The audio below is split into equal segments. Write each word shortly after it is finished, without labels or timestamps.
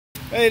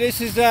Hey,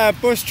 this is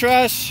Bush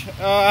Trash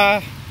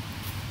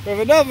with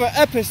another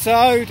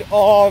episode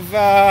of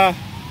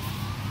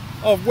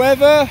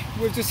weather.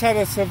 We've just had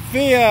a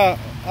severe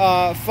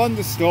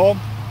thunderstorm.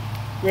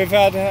 We've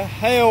had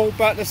hail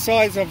about the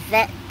size of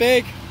that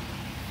big,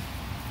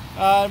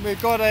 and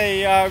we've got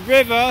a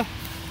river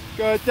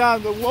going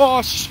down the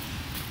wash.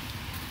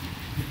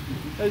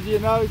 As you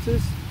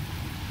notice,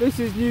 this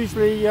is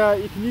usually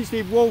you can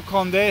usually walk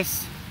on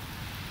this,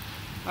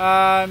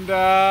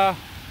 and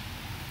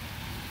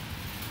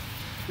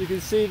you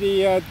can see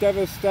the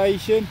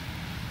devastation.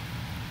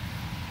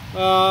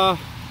 My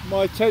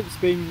tent's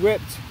been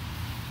ripped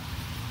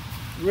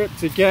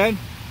again.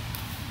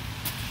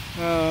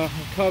 I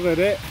covered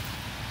it.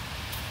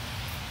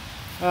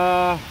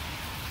 It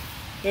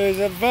was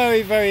a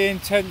very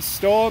intense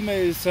storm. It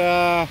is,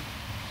 I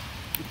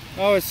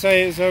would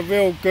say it's a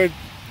real good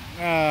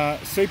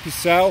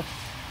supercell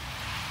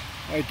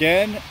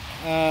again.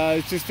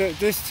 It's just that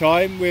this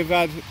time we've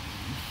had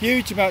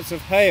huge amounts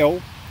of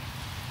hail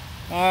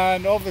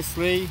and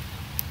obviously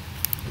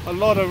a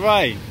lot of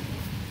rain.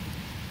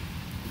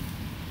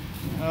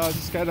 I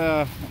just got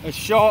a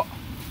shot.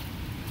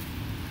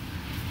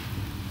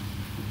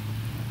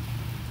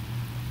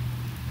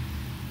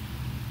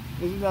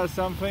 Isn't that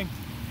something?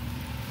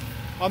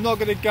 I'm not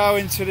going to go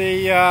into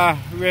the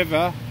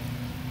river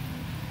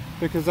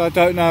because I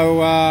don't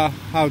know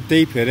how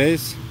deep it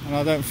is, and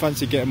I don't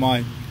fancy getting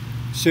my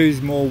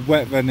shoes more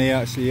wet than they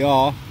actually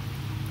are.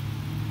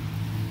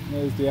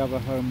 There's the other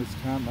homeless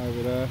camp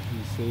over there.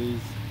 You see,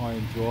 he's high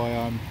and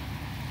dry.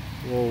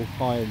 We're all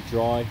high and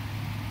dry.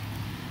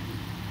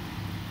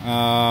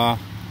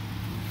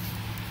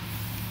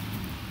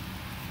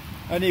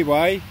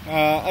 Anyway,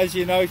 as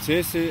you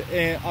notice,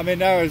 I'm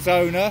in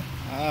Arizona,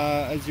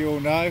 as you all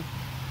know,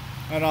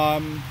 and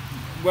I'm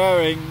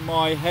wearing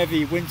my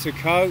heavy winter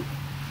coat.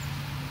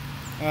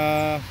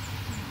 That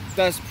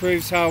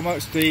proves how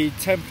much the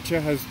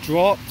temperature has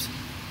dropped.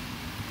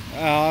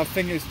 I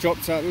think it's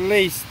dropped at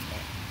least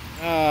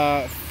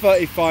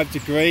 35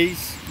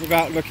 degrees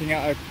without looking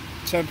at a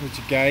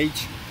temperature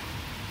gauge.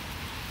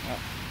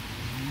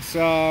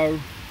 So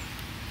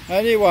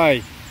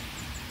anyway,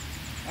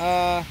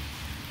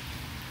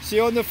 see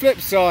you on the flip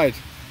side.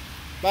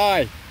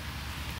 Bye.